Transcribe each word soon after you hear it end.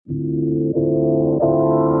It's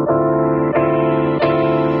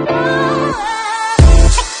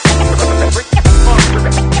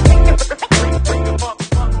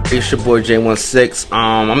your boy J16.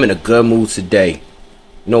 I'm in a good mood today. You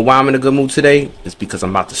know why I'm in a good mood today? It's because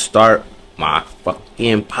I'm about to start my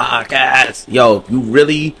fucking podcast. Yo, if you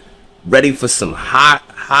really ready for some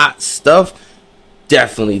hot stuff,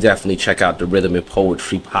 definitely check out the Riddim and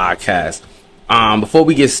Poetry podcast. Before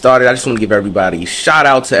we get started, I just want to give everybody a shout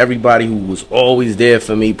out to everybody who was always there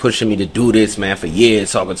for me, pushing me to do this, man, for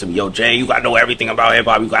years, talking to me, yo, Jay, you gotta know everything about hip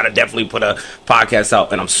hop. You gotta definitely put a podcast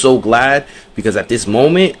out. And I'm so glad, because at this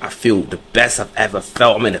moment, I feel the best I've ever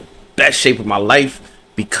felt. I'm in the best shape of my life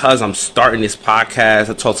because I'm starting this podcast.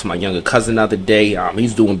 I talked to my younger cousin the other day.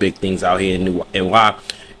 He's doing big things out here in NY.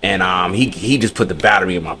 And he just put the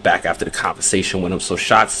battery in my back after the conversation with him. So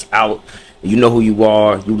shots out. You know who you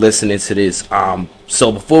are. You listening to this.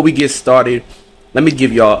 So before we get started, let me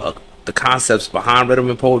give y'all the concepts behind Riddim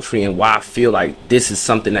and Poetry and why I feel like this is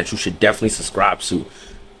something that you should definitely subscribe to.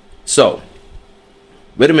 So,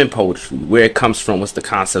 Riddim and Poetry, where it comes from, what's the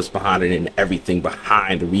concepts behind it, and everything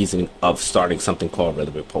behind the reason of starting something called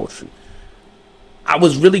Riddim and Poetry. I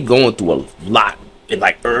was really going through a lot in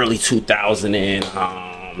like early 2000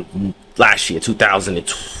 and last year,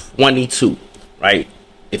 2022, right?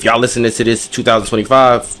 If y'all listening to this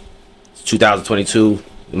 2025, 2022,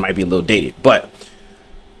 it might be a little dated. But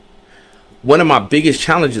one of my biggest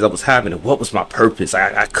challenges I was having, what was my purpose?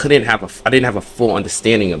 I didn't have a full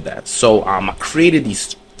understanding of that. So I created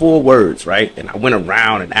these 4 words, right? And I went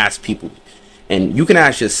around and asked people. And you can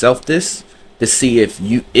ask yourself this to see if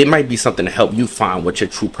it might be something to help you find what your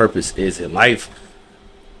true purpose is in life,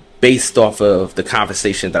 based off of the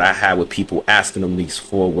conversation that I had with people asking them these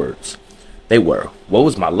 4 words. They were, what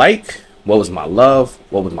was my like, what was my love,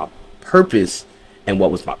 what was my purpose, and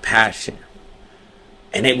what was my passion?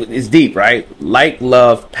 And it's deep, right? Like,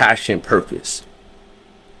 love, passion, purpose.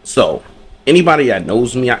 So, anybody that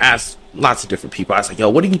knows me, I ask lots of different people. I was like, yo,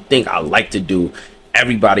 what do you think I like to do?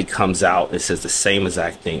 Everybody comes out and says the same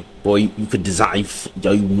exact thing. Boy, you could design,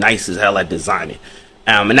 you nice as hell at designing.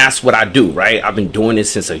 And that's what I do, right? I've been doing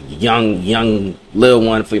this since a young little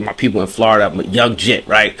one. For my people in Florida, I'm a young jit,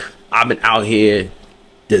 right? I've been out here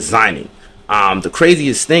designing. The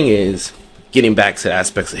craziest thing is, getting back to the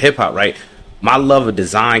aspects of hip hop, right? My love of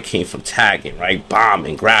design came from tagging, right?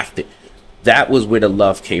 Bombing, grafting. That was where the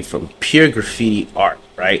love came from. Pure graffiti art,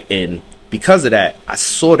 right? And because of that, I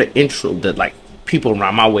saw the intro that like people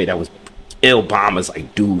around my way that was ill bombers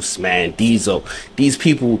like Deuce, man, Diesel. These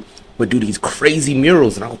people would do these crazy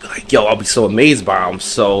murals, and I would be like, yo, I'll be so amazed by them.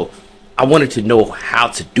 So I wanted to know how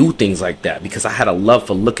to do things like that because I had a love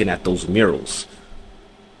for looking at those murals.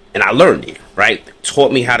 And I learned it, right? They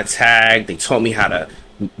taught me how to tag. They taught me how to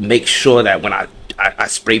make sure that when I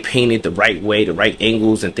spray painted the right way, the right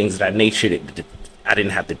angles and things of that nature, that I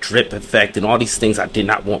didn't have the drip effect and all these things I did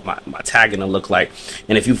not want my tagging to look like.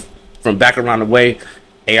 And if you from back around the way,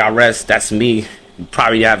 ARS, that's me. You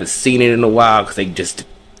probably haven't seen it in a while because they just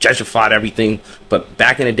gentrified everything. But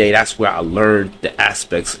back in the day, that's where I learned the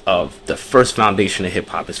aspects of the first foundation of hip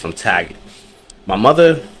hop is from tagging. My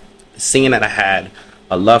mother, seeing that I had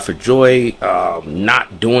a love for joy,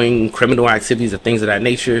 not doing criminal activities or things of that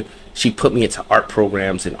nature, she put me into art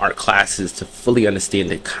programs and art classes to fully understand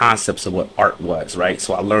the concepts of what art was, right?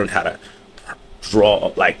 So I learned how to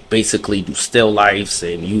draw, like basically do still lifes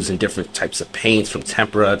and using different types of paints from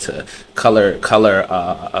tempera to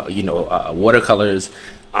watercolors.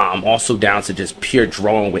 Also down to just pure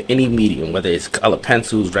drawing with any medium, whether it's color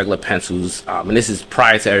pencils, regular pencils, and this is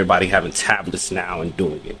prior to everybody having tablets now and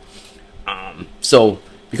doing it. So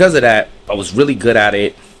because of that, I was really good at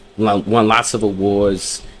it, won lots of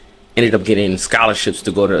awards, ended up getting scholarships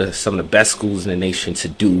to go to some of the best schools in the nation to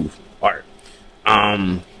do art.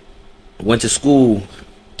 Went to school,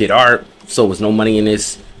 did art, so was no money in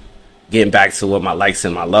this. Getting back to what my likes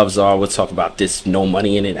and my loves are, we'll talk about this no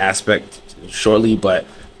money in it aspect shortly, but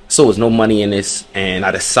so was no money in this, and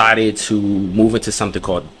I decided to move into something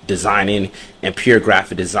called designing and pure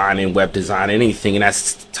graphic design and web design, anything. And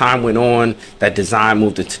as time went on, that design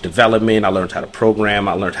moved into development. I learned how to program.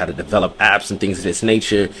 I learned how to develop apps and things of this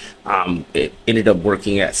nature. It ended up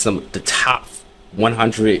working at some of the top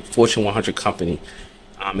 100 Fortune 100 company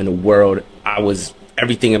in the world.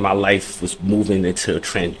 Everything in my life was moving into a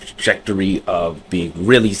trajectory of being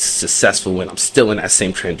really successful, and I'm still in that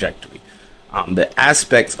same trajectory. The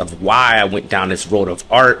aspects of why I went down this road of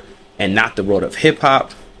art and not the road of hip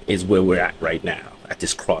hop is where we're at right now, at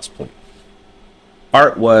this cross point.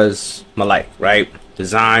 Art was my life, right?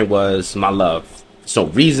 Design was my love. So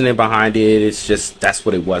reasoning behind it, it's just, that's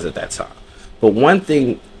what it was at that time. But one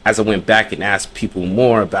thing as I went back and asked people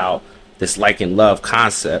more about this like and love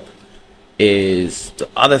concept, is the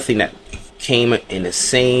other thing that came in the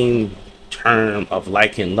same term of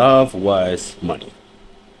like and love was money.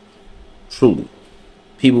 Truly.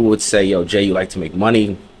 People would say, yo, Jay, you like to make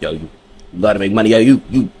money. Yo, you love to make money. Yo,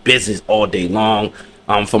 you business all day long.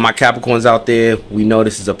 For my Capricorns out there, we know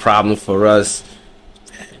this is a problem for us.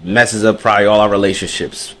 It messes up probably all our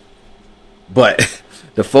relationships. But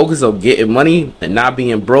the focus of getting money and not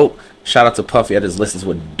being broke, shout out to Puffy. I just listened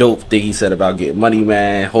to a dope thing he said about getting money,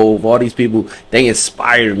 man. Hove, all these people, they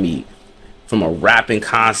inspire me from a rapping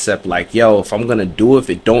concept. Like, yo, if I'm going to do it, if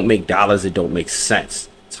it don't make dollars, it don't make sense.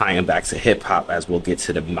 Tying back to hip hop, as we'll get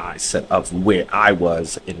to the mindset of where I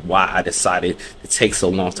was and why I decided to take so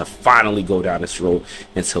long to finally go down this road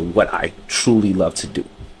into what I truly love to do.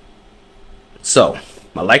 So,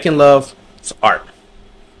 my like and love is art.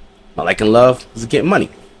 My like and love is getting money.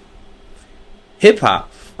 Hip hop,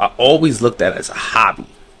 I always looked at it as a hobby.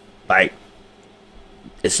 Like,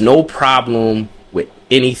 it's no problem with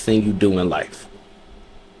anything you do in life.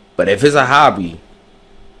 But if it's a hobby,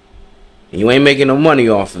 and you ain't making no money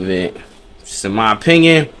off of it, just in my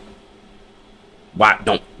opinion, why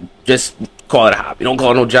don't just call it a hobby? Don't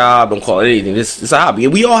call it no job. Don't call it anything. It's a hobby,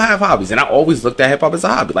 and we all have hobbies. And I always looked at hip hop as a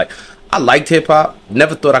hobby. Like, I liked hip hop.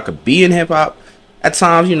 Never thought I could be in hip hop. At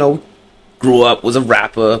times, grew up, was a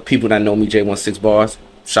rapper. People that know me, J16 bars.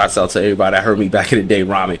 Shouts out to everybody that heard me back in the day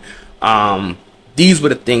rhyming. These were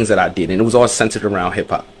the things that I did, and it was all centered around hip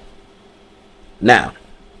hop. Now,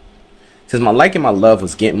 since my like and my love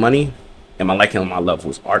was getting money, and my liking and my love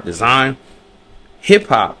was art design, hip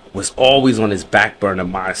hop was always on this back burner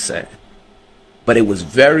mindset. But it was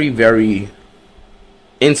very, very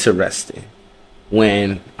interesting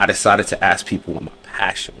when I decided to ask people what my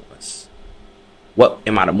passion was. What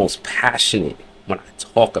am I the most passionate when I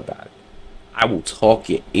talk about it? I will talk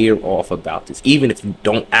your ear off about this. Even if you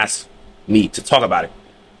don't ask me to talk about it,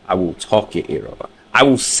 I will talk your ear off. I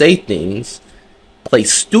will say things, play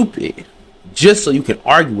stupid, just so you can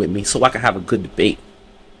argue with me, so I can have a good debate.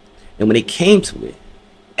 And when it came to it,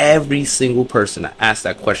 every single person I asked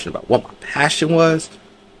that question about what my passion was,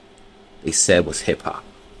 they said was hip hop.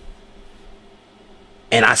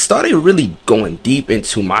 And I started really going deep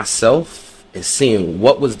into myself and seeing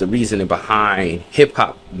what was the reasoning behind hip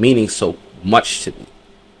hop meaning so much to me.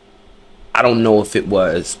 I don't know if it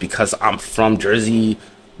was because I'm from Jersey,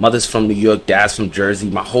 mother's from New York, dad's from Jersey.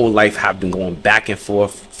 My whole life have been going back and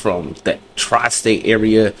forth from the tri-state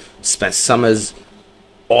area. Spent summers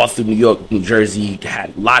all through New York, New Jersey.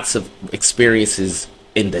 Had lots of experiences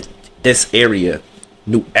in this area.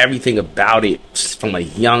 Knew everything about it from a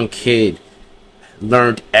young kid.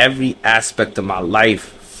 Learned every aspect of my life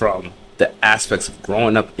from the aspects of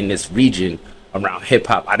growing up in this region around hip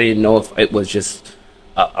hop. I didn't know if it was just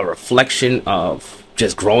a reflection of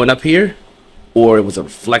just growing up here, or it was a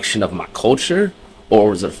reflection of my culture, or it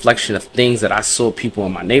was a reflection of things that I saw people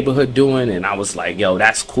in my neighborhood doing, and I was like, yo,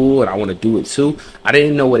 that's cool, and I want to do it too. I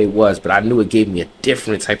didn't know what it was, but I knew it gave me a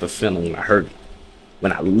different type of feeling when I heard it,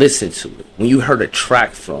 when I listened to it. When you heard a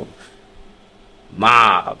track from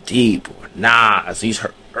Mobb Deep or Nas, these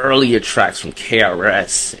heard earlier tracks from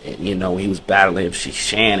KRS, and he was battling MC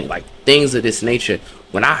Shannon, like things of this nature.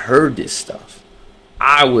 When I heard this stuff,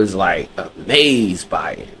 I was like amazed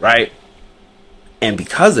by it, right? And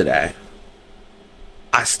because of that,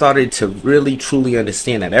 I started to really truly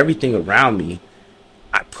understand that everything around me,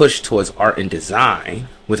 I pushed towards art and design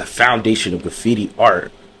with a foundation of graffiti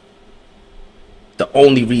art. The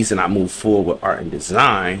only reason I moved forward with art and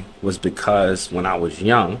design was because when I was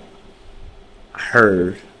young, I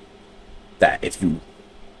heard that if you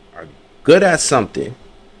are good at something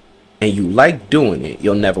and you like doing it,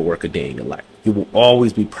 you'll never work a day in your life. You will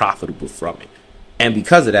always be profitable from it. And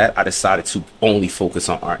because of that, I decided to only focus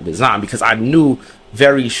on art and design, because I knew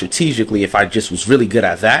very strategically if I just was really good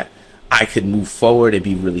at that, I could move forward and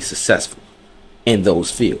be really successful in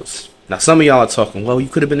those fields. Now, some of y'all are talking, well, you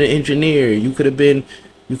could have been an engineer, you could have been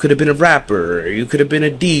a rapper, you could have been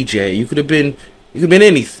a DJ, you could have been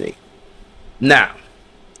anything. Now,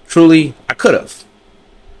 truly, I could have.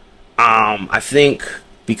 I think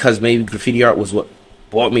because maybe graffiti art was what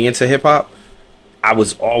brought me into hip hop, I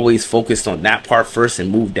was always focused on that part first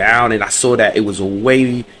and moved down, and I saw that it was a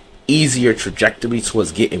way easier trajectory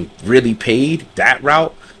towards getting really paid that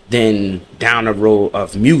route than down the road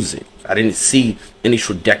of music. I didn't see any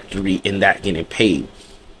trajectory in that getting paid.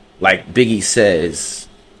 Like Biggie says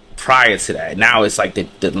prior to that, now it's like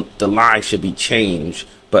the line should be changed,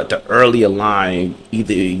 but the earlier line,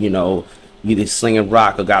 either you either slinging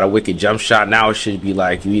rock or got a wicked jump shot. Now it should be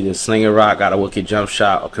like you either slinging rock, got a wicked jump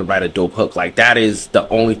shot, or can write a dope hook. Like that is the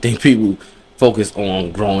only thing people focus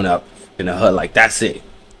on growing up in the hood. Like that's it.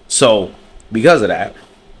 So because of that,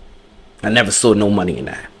 I never saw no money in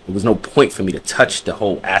that. There was no point for me to touch the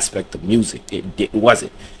whole aspect of music. It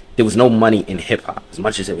wasn't. There was no money in hip hop. As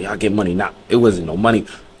much as y'all get money now, it wasn't no money.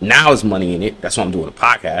 Now there's money in it. That's why I'm doing a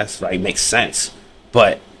podcast, right? It makes sense.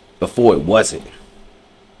 But before it wasn't.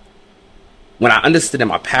 When I understood that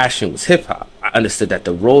my passion was hip hop, I understood that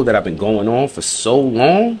the road that I've been going on for so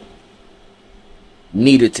long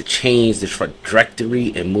needed to change the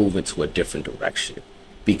trajectory and move into a different direction.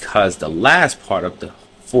 Because the last part of the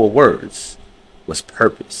 4 words was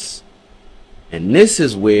purpose. And this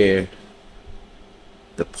is where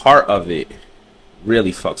the part of it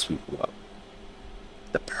really fucks people up.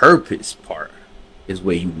 The purpose part is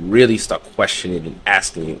where you really start questioning and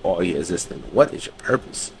asking all your existence, what is your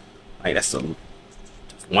purpose? Like that's the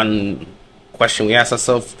one question we ask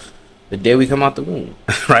ourselves the day we come out the womb,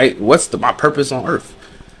 right? What's my purpose on earth?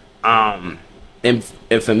 And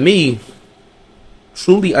for me,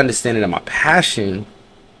 truly understanding that my passion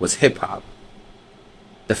was hip hop,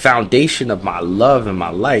 the foundation of my love and my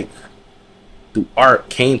life through art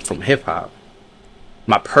came from hip hop.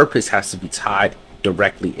 My purpose has to be tied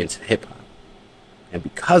directly into hip hop. And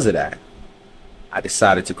because of that, I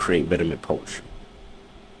decided to create Riddim and Poetry.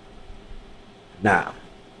 Now,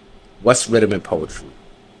 what's Riddim and Poetry?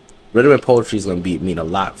 Riddim and Poetry is going to mean a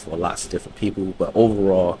lot for lots of different people, but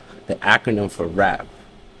overall, the acronym for rap.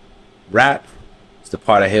 Rap is the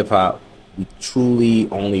part of hip hop we truly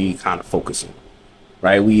only kind of focus on.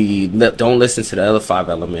 Right, we don't listen to the other 5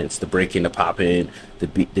 elements: the breaking, the popping, the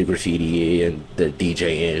graffiti, and the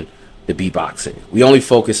DJing, the beatboxing. We only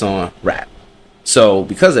focus on rap. So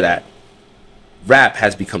because of that, rap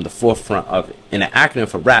has become the forefront of it. And the acronym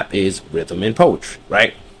for rap is Riddim and Poetry.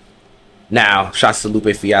 Right now, shouts to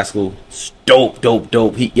Lupe Fiasco. Dope.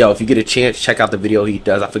 If you get a chance, check out the video he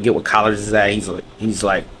does. I forget what college is at. He's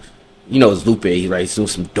like, it's Lupe, right? He's doing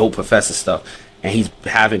some dope professor stuff. And he's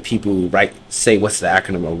having people say what's the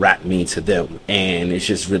acronym of rap mean to them, and it's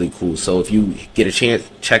just really cool. So if you get a chance,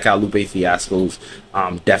 check out Lupe Fiasco's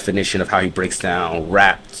definition of how he breaks down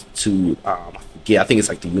rap to I think it's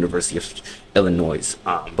like the University of Illinois.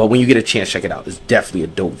 But when you get a chance, check it out. It's definitely a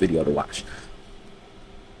dope video to watch.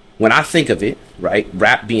 When I think of it, right,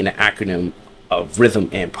 rap being an acronym of rhythm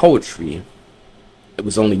and poetry, it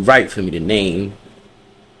was only right for me to name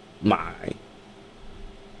my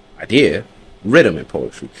idea Riddim and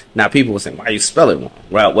Poetry. Now people will say, why you spell it wrong?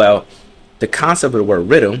 Well, the concept of the word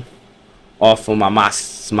rhythm, all for my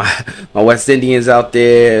West Indians out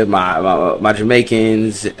there, my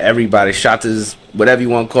Jamaicans, everybody, Shatas, whatever you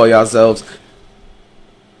want to call yourselves.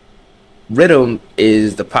 Riddim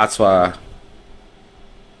is the patois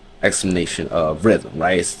explanation of rhythm,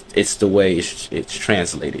 right? It's the way it's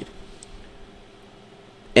translated.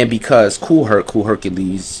 And because Kool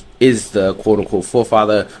Hercules is the quote-unquote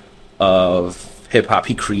forefather of hip-hop,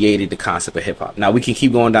 he created the concept of hip-hop. Now, we can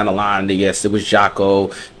keep going down the line. Yes, there was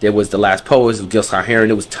Jocko, there was The Last Poets, Gil Scott-Heron.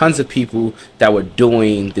 There was tons of people that were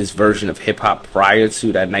doing this version of hip-hop prior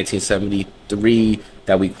to that 1973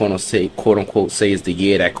 that we quote-unquote say is the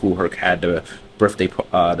year that Kool Herc had the birthday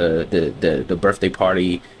the birthday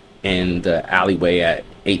party in the alleyway at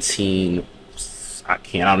 18. I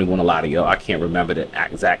don't even want to lie to you. I can't remember the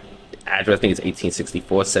exact address. I think it's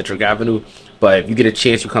 1864 Cedric Avenue. But if you get a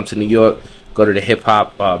chance, you come to New York, go to the Hip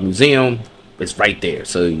Hop Museum. It's right there.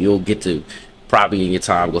 So you'll get to probably in your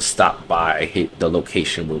time go stop by the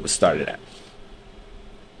location where it was started at.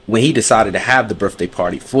 When he decided to have the birthday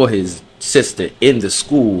party for his sister in the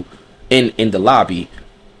school, in the lobby,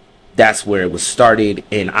 that's where it was started.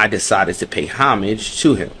 And I decided to pay homage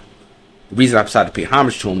to him. The reason I decided to pay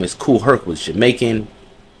homage to him is Kool Herc was Jamaican.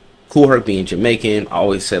 Kool Herc being Jamaican, I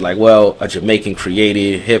always said a Jamaican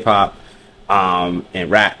created hip hop and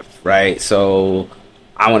rap, right? So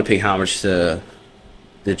I want to pay homage to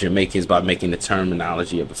the Jamaicans by making the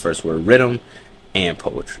terminology of the first word rhythm and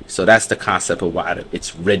poetry. So that's the concept of why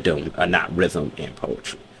it's rhythm, not rhythm and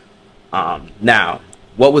poetry. Now,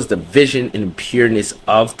 what was the vision and pureness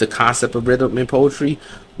of the concept of rhythm and poetry?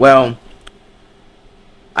 Well,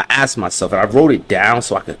 I asked myself, and I wrote it down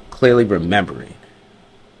so I could clearly remember it.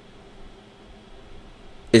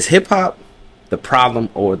 Is hip-hop the problem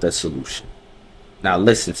or the solution? Now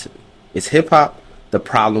listen to me. Is hip-hop the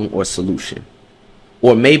problem or solution?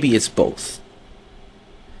 Or maybe it's both.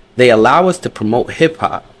 They allow us to promote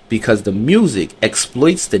hip-hop because the music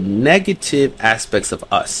exploits the negative aspects of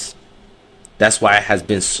us. That's why it has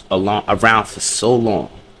been around for so long.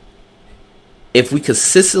 if we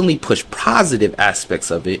consistently push positive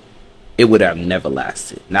aspects of it, it would have never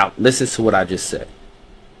lasted. Now, listen to what I just said.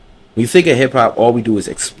 When you think of hip hop, all we do is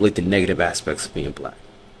exploit the negative aspects of being black.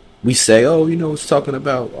 We say, oh, it's talking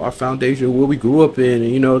about our foundation, where we grew up in,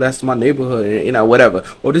 and, that's my neighborhood, and, whatever.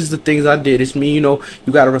 Or this is the things I did. It's me, you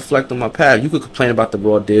got to reflect on my past. You could complain about the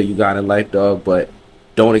raw deal you got in life, dog, but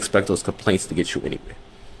don't expect those complaints to get you anywhere.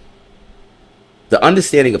 The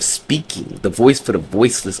understanding of speaking, the voice for the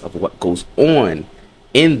voiceless of what goes on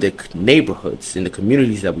in the neighborhoods, in the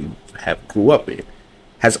communities that we have grew up in,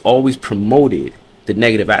 has always promoted the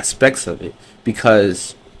negative aspects of it,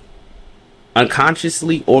 because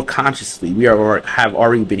unconsciously or consciously, we have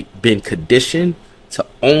already been conditioned to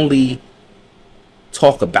only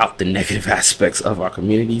talk about the negative aspects of our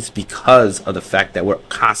communities, because of the fact that we're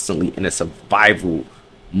constantly in a survival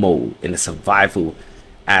mode, in a survival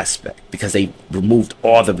aspect, because they removed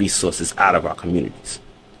all the resources out of our communities.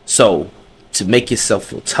 So to make yourself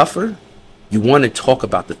feel tougher, you want to talk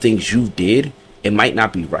about the things you did. It might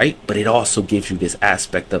not be right, but it also gives you this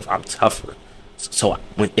aspect of I'm tougher. So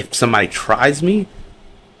if somebody tries me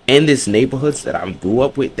in these neighborhoods that I grew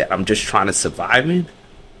up with, that I'm just trying to survive in,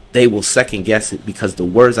 they will second guess it, because the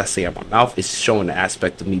words I say out my mouth is showing the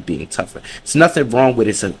aspect of me being tougher. It's nothing wrong with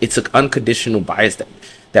it. It's an unconditional bias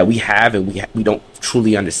that we have, and we don't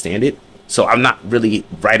truly understand it. So I'm not really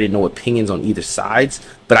writing no opinions on either sides,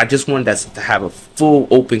 but I just wanted us to have a full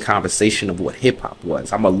open conversation of what hip hop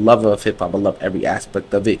was. I'm a lover of hip hop. I love every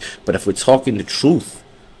aspect of it. But if we're talking the truth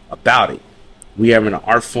about it, we are in an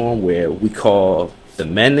art form where we call the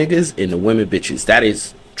men niggas and the women bitches. That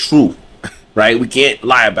is true, right? We can't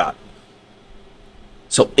lie about it.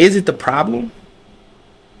 So is it the problem,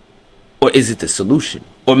 or is it the solution?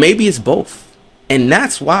 Or maybe it's both. And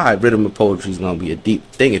that's why rhythm and poetry is going to be a deep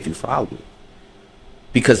thing, if you follow me.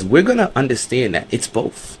 Because we're going to understand that it's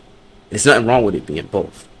both. There's nothing wrong with it being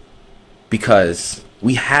both. Because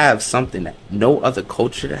we have something that no other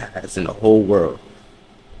culture has in the whole world.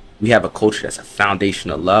 We have a culture that's a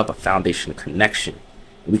foundation of love, a foundation of connection.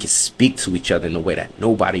 And we can speak to each other in a way that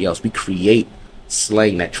nobody else. We create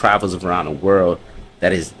slang that travels around the world,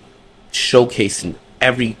 that is showcasing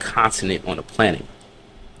every continent on the planet.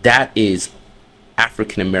 That is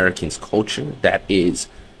African Americans' culture. That is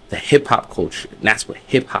the hip hop culture. And that's what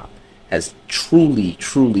hip hop has truly,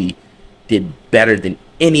 truly did better than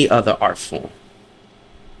any other art form.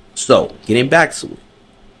 So, getting back to it,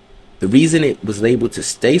 the reason it was able to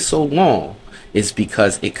stay so long is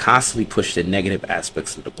because it constantly pushed the negative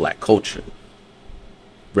aspects of the black culture.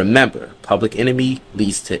 Remember, Public Enemy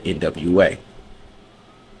leads to NWA.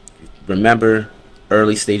 Remember,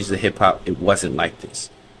 early stages of hip hop, it wasn't like this.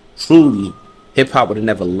 Truly, hip hop would have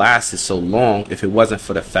never lasted so long if it wasn't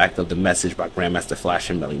for the fact of the message by Grandmaster Flash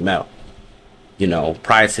and Melly Mel.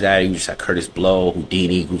 Prior to that, you just had Curtis Blow,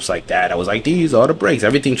 Houdini, groups like that. I was like, these are the breaks.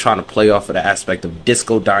 Everything trying to play off of the aspect of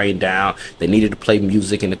disco dying down. They needed to play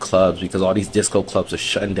music in the clubs because all these disco clubs are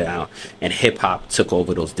shutting down, and hip hop took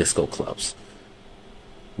over those disco clubs.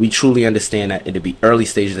 We truly understand that in the early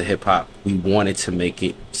stages of hip hop, we wanted to make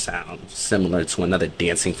it sound similar to another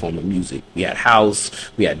dancing form of music. We had house,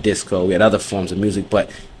 we had disco, we had other forms of music, but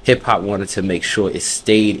hip hop wanted to make sure it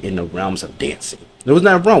stayed in the realms of dancing. There was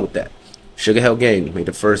nothing wrong with that. Sugar Hill Gang made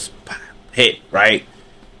the first hit, right?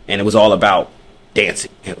 And it was all about dancing,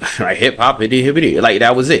 right? Hip hop, hippity, like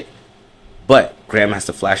that was it. But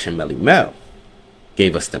Grandmaster Flash and Melly Mel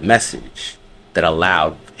gave us the message that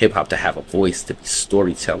allowed hip hop to have a voice, to be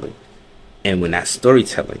storytelling. And when that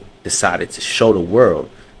storytelling decided to show the world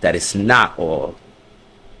that it's not all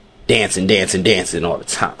dancing all the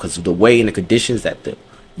time, because the way and the conditions that the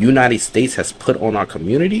United States has put on our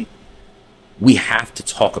community, we have to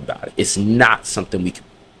talk about it. It's not something we can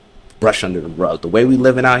brush under the rug. The way we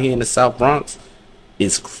living out here in the South Bronx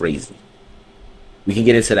is crazy. We can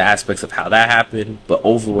get into the aspects of how that happened, but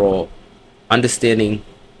overall, understanding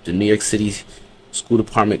the New York City school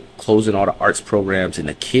department closing all the arts programs, and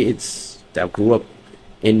the kids that grew up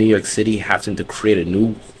in New York City having to create a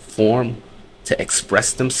new form to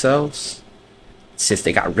express themselves, since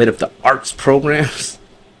they got rid of the arts programs.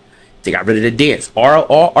 They got rid of the dance.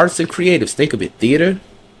 All arts and creatives. Think of it. Theater,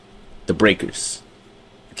 the breakers.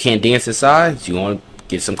 You can't dance inside. You want to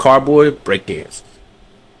get some cardboard, break dance.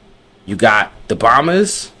 You got the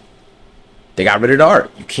bombers. They got rid of the art.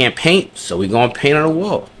 You can't paint, so we're going to paint on the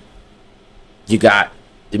wall. You got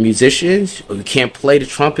the musicians. We can't play the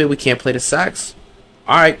trumpet. We can't play the sax.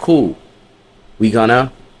 All right, cool. We're going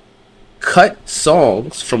to cut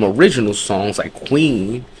songs from original songs like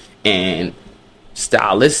Queen and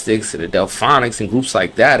Stylistics and the Delphonics and groups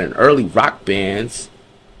like that, and early rock bands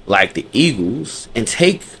like the Eagles, and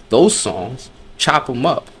take those songs chop them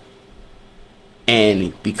up,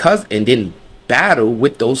 and then battle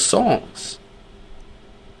with those songs.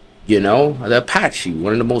 You know, the Apache,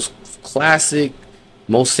 one of the most classic,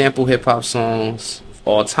 most sample hip hop songs of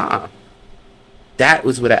all time. That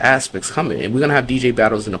was where the aspects come in. And we're going to have DJ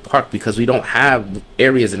battles in the park because we don't have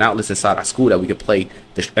areas and outlets inside our school that we could play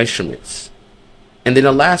the instruments. And then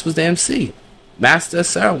the last was the MC, Master of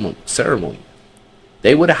Ceremony.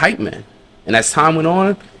 They were the hype men. And as time went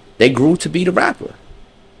on, they grew to be the rapper.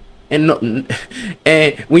 And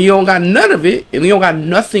when you don't got none of it, and you don't got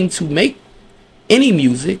nothing to make any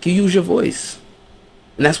music, you use your voice.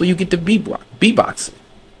 And that's where you get the beatboxing.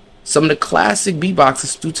 Some of the classic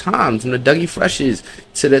beatboxers through times, from the Dougie Freshes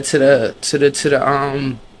to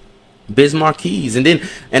the Biz Marquis,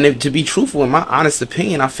 and to be truthful, in my honest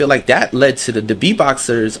opinion, I feel like that led to the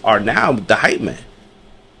beatboxers are now the hype man,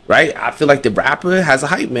 right? I feel like the rapper has a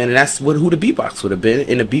hype man, and that's who the beatbox would have been,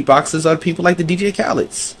 and the beatboxers are the people like the DJ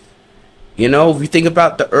Khaled's. You know, if you think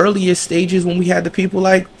about the earliest stages when we had the people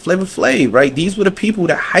like Flavor Flav, right? These were the people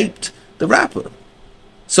that hyped the rapper.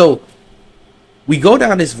 So we go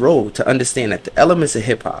down this road to understand that the elements of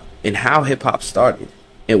hip hop and how hip hop started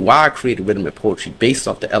and why I created rhythm and poetry based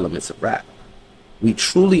off the elements of rap. We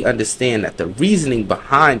truly understand that the reasoning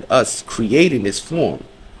behind us creating this form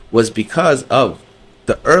was because of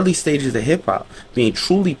the early stages of hip hop being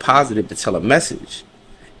truly positive to tell a message.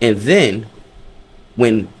 And then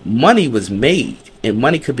when money was made and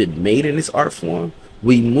money could be made in this art form,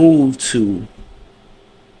 we moved to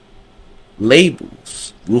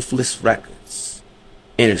labels, Ruthless Records,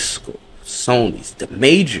 Interscope, Sony's, the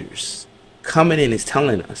majors coming in is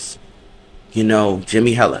telling us, you know,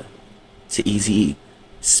 Jimmy Hella to Eazy-E,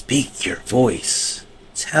 speak your voice,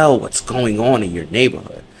 tell what's going on in your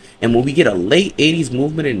neighborhood. And when we get a late 80s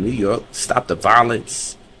movement in New York, Stop the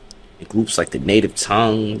Violence, and groups like the Native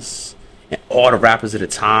Tongues, and all the rappers at the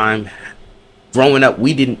time, growing up,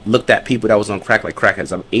 we didn't look at people that was on crack like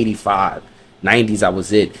crackheads. I'm 85, 90s, I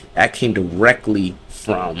was it. That came directly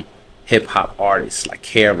from hip hop artists like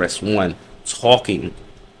KRS-One talking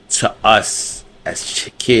to us as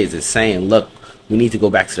kids and saying, look, we need to go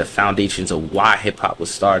back to the foundations of why hip hop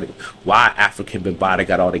was started, why African Bambaataa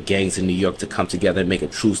got all the gangs in New York to come together and make a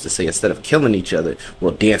truce to say, instead of killing each other,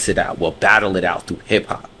 we'll dance it out, we'll battle it out through hip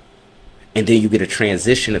hop. And then you get a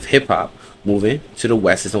transition of hip hop moving to the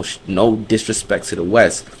West. There's no disrespect to the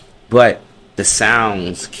West, but the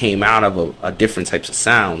sounds came out of a different types of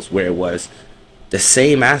sounds where it was the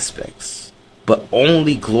same aspects, but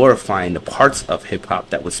only glorifying the parts of hip hop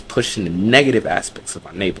that was pushing the negative aspects of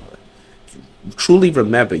our neighborhood. You truly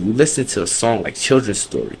remember, you listen to a song like Children's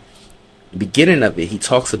Story. The beginning of it, he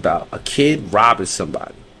talks about a kid robbing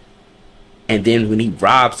somebody. And then when he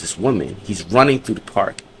robs this woman, he's running through the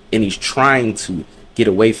park and he's trying to get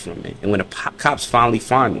away from it. And when the cops finally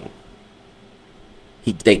find him,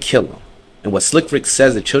 they kill him. And what Slick Rick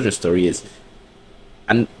says in Children's Story is,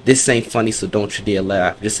 this ain't funny, so don't you dare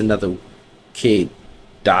laugh. Just another kid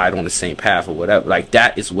died on the same path or whatever. Like,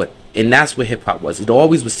 that is what, and that's what hip hop was. It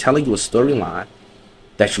always was telling you a storyline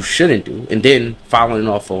that you shouldn't do, and then following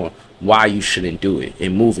off on why you shouldn't do it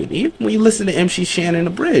and moving. Even when you listen to MC Shannon,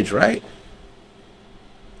 The Bridge, right?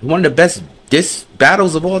 One of the best diss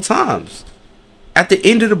battles of all times. At the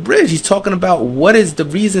end of The Bridge, he's talking about what is the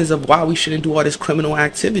reasons of why we shouldn't do all this criminal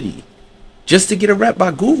activity. Just to get a rep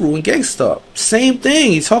by Guru and Gangstar. Same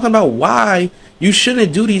thing. He's talking about why you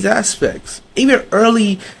shouldn't do these aspects. Even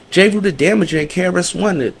early J. Rue the Damager and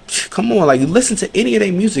KRS-One. Come on, like, you listen to any of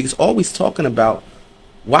their music, it's always talking about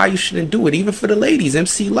why you shouldn't do it. Even for the ladies,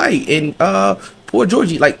 MC Light and Poor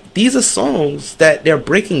Georgie. Like, these are songs that they're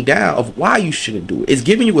breaking down of why you shouldn't do it. It's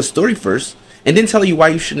giving you a story first and then telling you why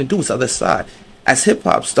you shouldn't do it. It's the other side. As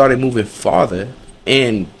hip-hop started moving farther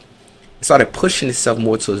and started pushing itself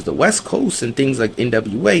more towards the West Coast and things like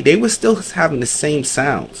NWA, they were still having the same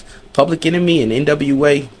sounds. Public Enemy and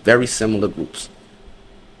NWA, very similar groups.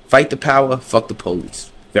 Fight the power, fuck the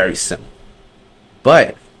police. Very similar.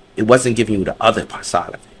 But it wasn't giving you the other side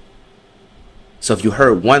of it. So if you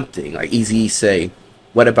heard one thing, like Eazy-E say,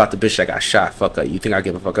 what about the bitch that got shot? Fuck her. You think I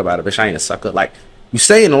give a fuck about a bitch? I ain't a sucker. Like, you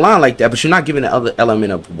say in a line like that, but you're not giving the other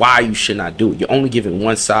element of why you should not do it. You're only giving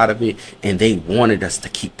one side of it, and they wanted us to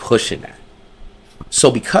keep pushing that. So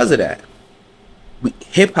because of that,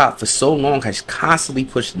 hip-hop for so long has constantly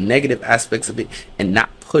pushed negative aspects of it and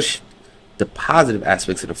not pushed the positive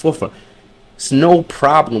aspects in the forefront. There's no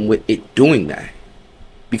problem with it doing that,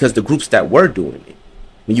 because the groups that were doing it,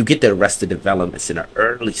 when you get the Arrested Developments in the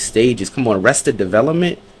early stages, come on, Arrested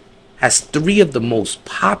Development has 3 of the most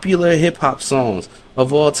popular hip-hop songs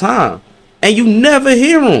of all time, and you never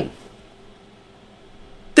hear them.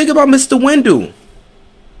 Think about Mr. Wendell.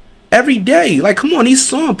 Every day. Like, come on, these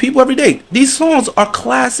songs, people every day. These songs are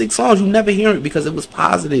classic songs. You never hear it because it was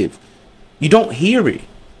positive. You don't hear it.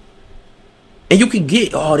 And you can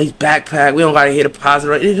get, these backpack, we don't gotta hear the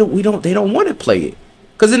positive. They don't want to play it.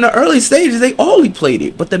 Because in the early stages, they only played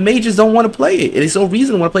it. But the majors don't want to play it. And there's no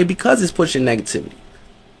reason to want to play it because it's pushing negativity.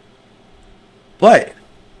 But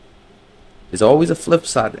there's always a flip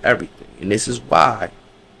side to everything. And this is why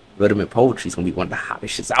rhythm and poetry is going to be one of the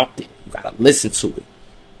hottest shits out there. You got to listen to it.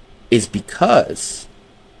 It's because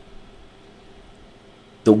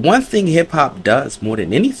the one thing hip-hop does more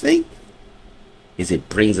than anything is it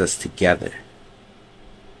brings us together.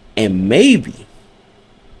 And maybe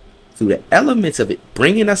through the elements of it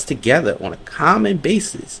bringing us together on a common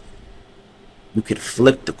basis, you could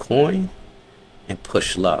flip the coin and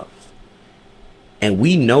push love. And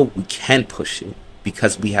we know we can push it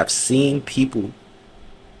because we have seen people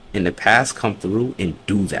in the past come through and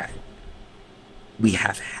do that. We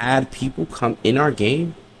have had people come in our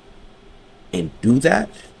game and do that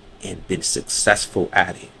and been successful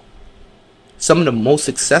at it. Some of the most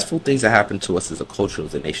successful things that happen to us as a culture,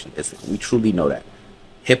 as a nation, we truly know that.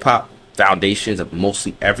 Hip-hop foundations of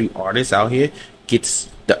mostly every artist out here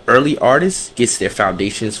the early artists gets their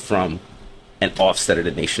foundations from an offset of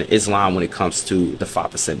the Nation of Islam when it comes to the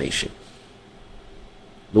 5% Nation.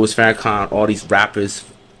 Louis Farrakhan, all these rappers,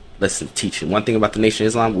 listen, teaching. One thing about the Nation of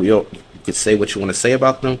Islam, you could say what you want to say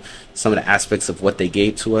about them. Some of the aspects of what they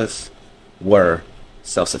gave to us were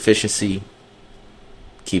self-sufficiency,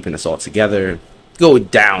 keeping us all together, go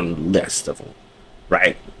down the list of them,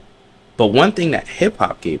 right? But one thing that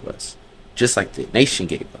hip-hop gave us, just like the Nation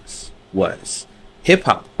gave us, was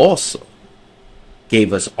hip-hop also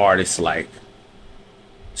gave us artists like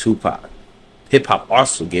Tupac. Hip-hop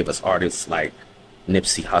also gave us artists like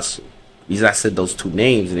Nipsey Hussle. Because I said those two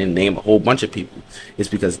names and then name a whole bunch of people. It's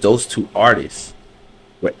because those two artists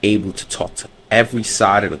were able to talk to every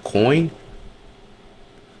side of the coin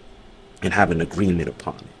and have an agreement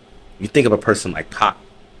upon it. You think of a person like Pac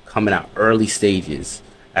coming out early stages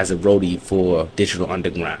as a roadie for Digital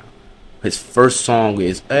Underground. His first song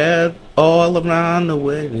is All Around the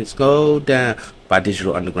Way, Let's Go Down by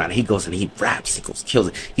Digital Underground. He goes and he raps, he goes, kills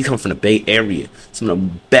it. He's coming from the Bay Area. Some of the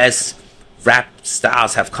best rap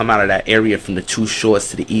styles have come out of that area, from the Too Shorts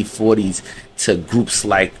to the E40s to groups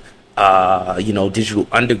like Digital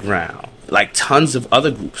Underground, like tons of other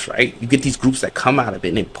groups, right? You get these groups that come out of it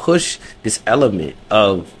and they push this element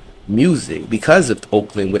of music. Because of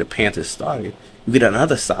Oakland, where the Panthers started, you get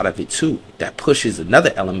another side of it too that pushes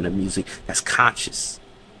another element of music that's conscious.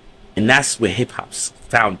 And that's where hip-hop's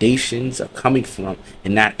foundations are coming from,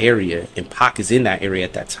 in that area. And Pac is in that area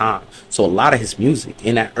at that time. So a lot of his music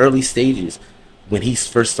in that early stages, when he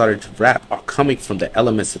first started to rap, are coming from the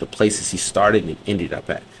elements of the places he started and ended up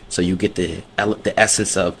at. So you get the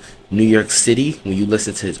essence of New York City when you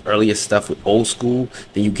listen to his earlier stuff with Old School.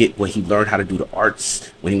 Then you get what he learned how to do the arts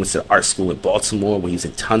when he went to the art school in Baltimore, when he was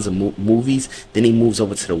in tons of movies. Then he moves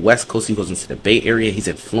over to the West Coast. He goes into the Bay Area. He's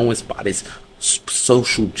influenced by this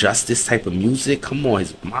social justice type of music. Come on,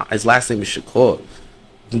 his last name is Shakur. You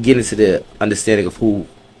can get into the understanding of who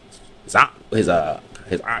his aunt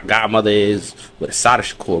godmother is with Asada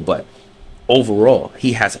Shakur, but overall,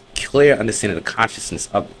 he has a clear understanding of the consciousness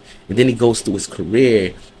of it. And then he goes through his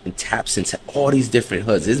career and taps into all these different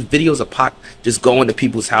hoods. There's videos of Pac just going to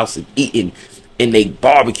people's house and eating in they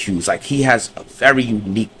barbecues. Like, he has a very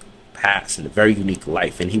unique past and a very unique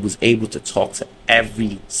life, and he was able to talk to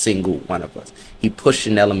every single one of us. He pushed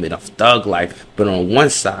an element of thug life, but on one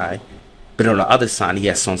side, but on the other side, he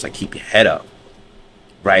has songs like Keep Your Head Up.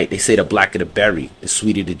 Right? They say the blacker the berry, the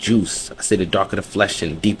sweeter the juice. I say the darker the flesh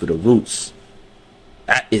and the deeper the roots.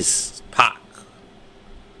 That is Pac.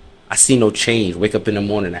 I see no change. Wake up in the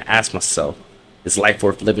morning and ask myself, is life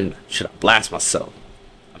worth living? Should I blast myself?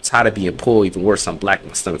 I'm tired of being poor. Even worse, I'm black.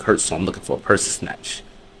 My stomach hurts, so I'm looking for a person snatch.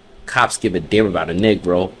 Cops give a damn about a nigga,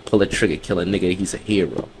 bro. Pull a trigger, kill a nigga. He's a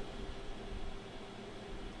hero.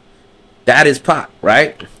 That is Pac,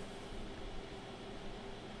 right?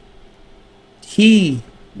 He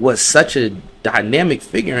was such a dynamic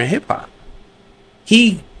figure in hip-hop.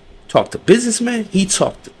 He talked to businessmen, he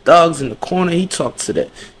talked to thugs in the corner, he talked to the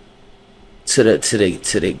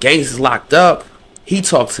gangsters locked up, he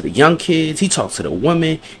talked to the young kids, he talked to the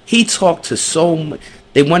women, he talked to so much.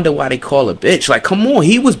 They wonder why they call a bitch. Like, come on,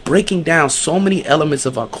 he was breaking down so many elements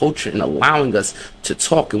of our culture and allowing us to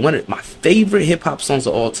talk. And one of my favorite hip-hop songs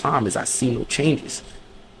of all time is I See No Changes,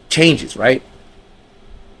 right?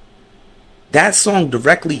 That song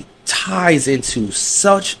directly ties into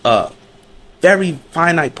such a very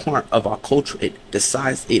finite part of our culture. It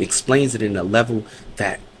explains it in a level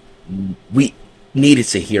that we needed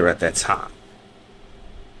to hear at that time.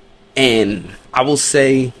 And I will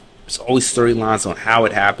say there's always storylines on how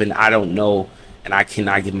it happened. I don't know, and I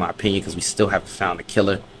cannot give my opinion because we still haven't found the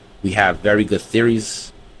killer. We have very good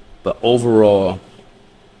theories, but overall,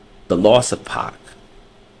 the loss of Pac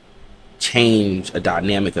changed a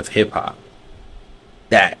dynamic of hip hop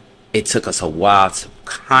that it took us a while to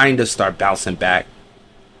kind of start bouncing back.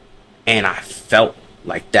 And I felt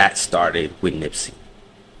like that started with Nipsey.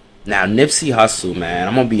 Now, Nipsey Hussle, man,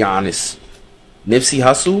 I'm going to be honest. Nipsey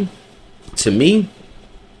Hussle, to me,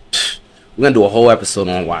 we're going to do a whole episode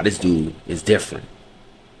on why this dude is different.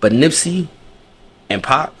 But Nipsey and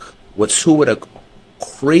Pac were two of the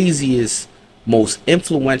craziest, most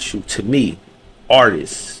influential, to me,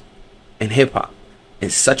 artists in hip-hop in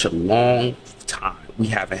such a long time. We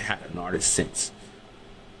haven't had an artist since.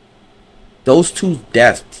 Those two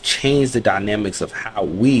deaths changed the dynamics of how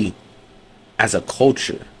we, as a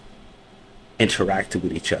culture, interacted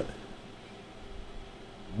with each other.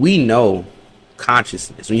 We know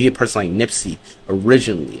consciousness. When you hear a person like Nipsey,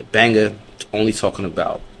 originally a banger, only talking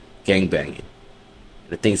about gangbanging,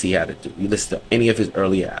 the things he had to do. You listen to any of his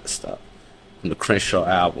early stuff, from the Crenshaw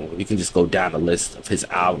album. You can just go down the list of his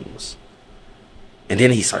albums. And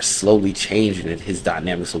then he starts slowly changing it, his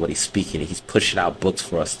dynamics of what he's speaking. He's pushing out books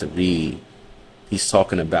for us to read. He's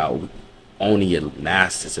talking about owning your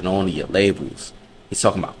masters and owning your labels. He's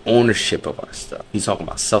talking about ownership of our stuff. He's talking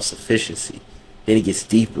about self-sufficiency. Then he gets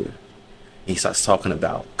deeper. He starts talking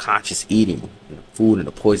about conscious eating and the food and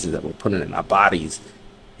the poisons that we're putting in our bodies.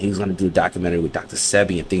 And he was going to do a documentary with Dr.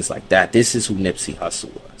 Sebi and things like that. This is who Nipsey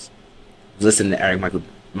Hussle was. I was listening to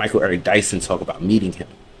Michael Eric Dyson talk about meeting him.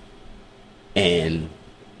 And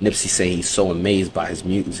Nipsey saying he's so amazed by his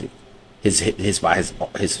music, his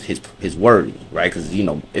wording, right? Because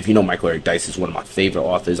if you know Michael Eric Dyson is one of my favorite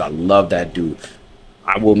authors. I love that dude.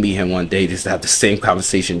 I will meet him one day just to have the same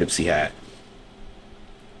conversation Nipsey had.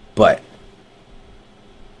 But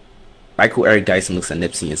Michael Eric Dyson looks at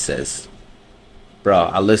Nipsey and says, "Bro,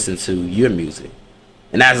 I listen to your music,"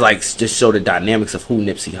 and that's like just show the dynamics of who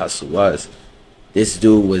Nipsey Hussle was. This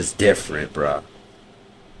dude was different, bro.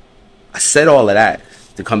 I said all of that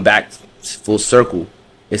to come back full circle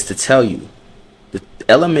is to tell you the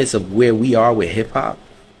elements of where we are with hip hop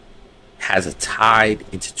has a tied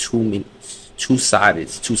into two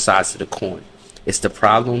sides to the coin. It's the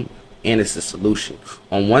problem and it's the solution.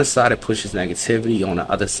 On one side, it pushes negativity. On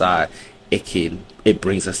the other side, it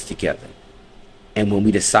brings us together. And when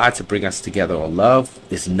we decide to bring us together on love,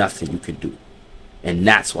 there's nothing you can do. And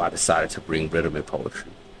that's why I decided to bring rhythm and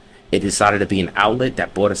poetry. It decided to be an outlet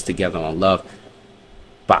that brought us together on love,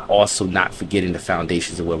 by also not forgetting the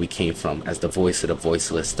foundations of where we came from as the voice of the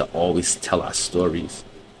voiceless, to always tell our stories,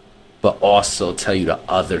 but also tell you the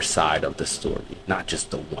other side of the story, not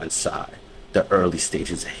just the one side. The early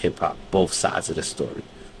stages of hip hop, both sides of the story.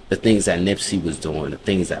 The things that Nipsey was doing, the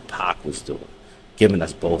things that Pac was doing, giving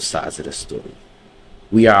us both sides of the story.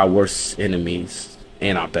 We are our worst enemies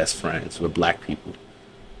and our best friends. We're black people.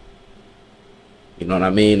 You know what I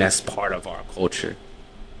mean? That's part of our culture.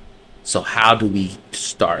 So how do we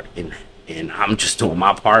start? And I'm just doing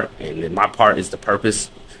my part. And my part is the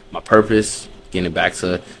purpose. My purpose, getting back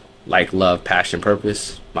to like, love, passion,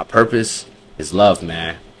 purpose. My purpose is love,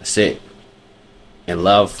 man. That's it. And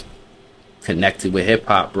love connected with hip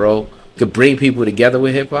hop, bro. Could bring people together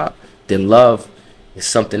with hip hop. Then love is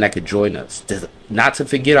something that could join us. Not to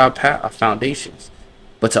forget our foundations,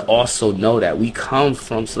 but to also know that we come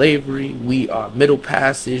from slavery. We are middle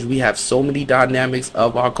passage. We have so many dynamics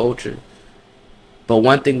of our culture. But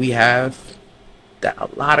one thing we have that a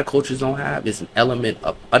lot of cultures don't have is an element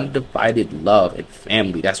of undivided love and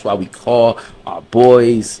family. That's why we call our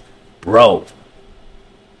boys bro.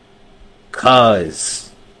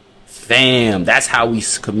 Cuz, fam. That's how we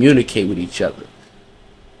communicate with each other.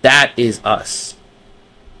 That is us.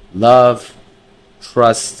 Love,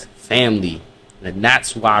 trust, family. And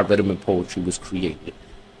that's why rhythm and poetry was created.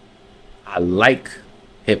 I like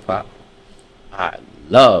hip hop. I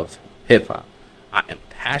love hip hop. I am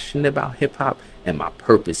passionate about hip hop, and my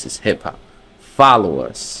purpose is hip hop. Follow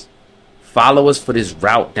us. Follow us for this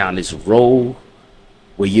route down this road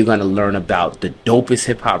where you're going to learn about the dopest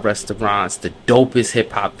hip hop restaurants, the dopest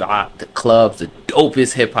hip hop the clubs, the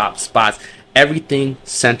dopest hip hop spots. Everything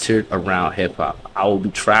centered around hip hop. I will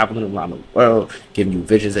be traveling around the world, giving you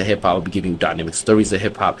visions of hip hop. I will be giving you dynamic stories of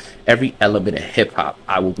hip hop. Every element of hip hop,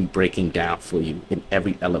 I will be breaking down for you in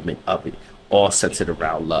every element of it, all centered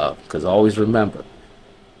around love. Because always remember,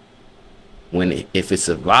 if it's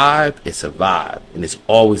a vibe, it's a vibe, and it's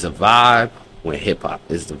always a vibe when hip hop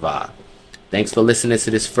is the vibe. Thanks for listening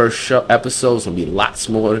to this first show episode. It's gonna be lots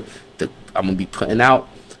more that I'm gonna be putting out.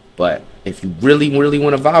 But if you really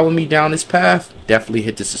want to vibe with me down this path, definitely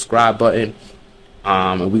hit the subscribe button.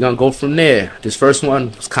 And we're gonna go from there. This first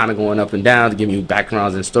one was kind of going up and down to give you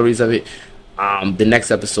backgrounds and stories of it. The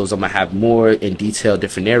next episodes I'm gonna have more in detail,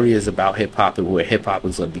 different areas about hip hop and where hip hop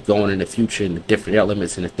is gonna be going in the future, and the different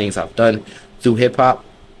elements and the things I've done through hip hop.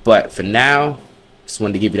 But for now, just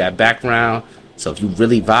wanted to give you that background. So if you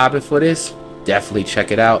really vibing for this, definitely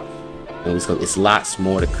check it out. And it's lots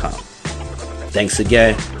more to come. Thanks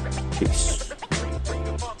again. Peace.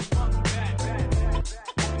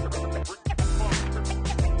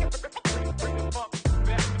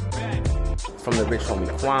 From the Rich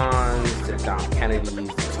Homie Quans to the Dom Kennedys to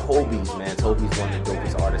Toby's, man. Toby's one of the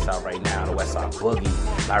dopest artists out right now. The Westside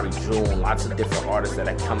Boogie, Larry June, lots of different artists that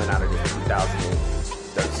are coming out of this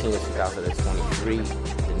 2013 to 2023.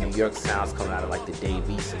 The New York sounds coming out of like the Dave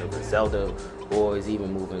East and the Griselda boys,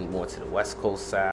 even moving more to the West Coast side.